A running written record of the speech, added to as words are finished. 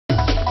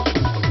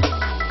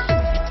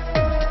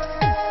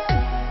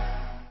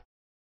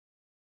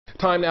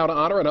Time now to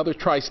honor another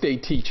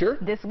Tri-State teacher.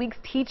 This week's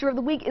Teacher of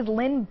the Week is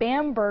Lynne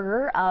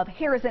Bamberger of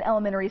Harrison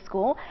Elementary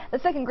School. The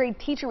second grade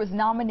teacher was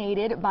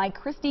nominated by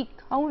Christy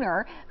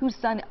Koner, whose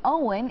son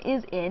Owen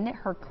is in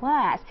her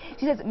class.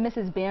 She says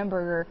Mrs.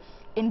 Bamberger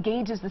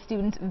engages the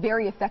students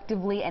very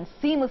effectively and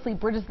seamlessly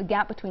bridges the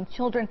gap between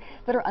children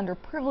that are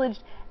underprivileged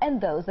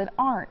and those that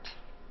aren't.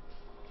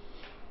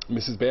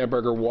 Mrs.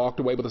 Bamberger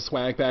walked away with a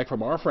swag bag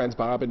from our friends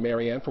Bob and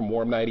Marianne from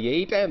Warm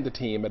 98 and the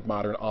team at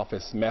Modern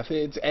Office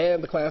Methods,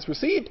 and the class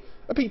received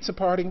a pizza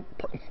party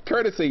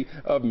courtesy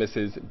of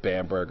Mrs.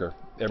 Bamberger.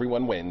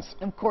 Everyone wins.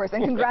 Of course,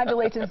 and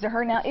congratulations to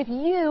her. Now, if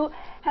you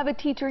have a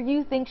teacher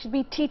you think should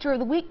be Teacher of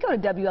the Week, go to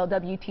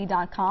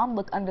WLWT.com,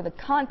 look under the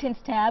Contents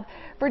tab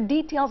for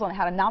details on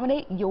how to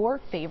nominate your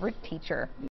favorite teacher.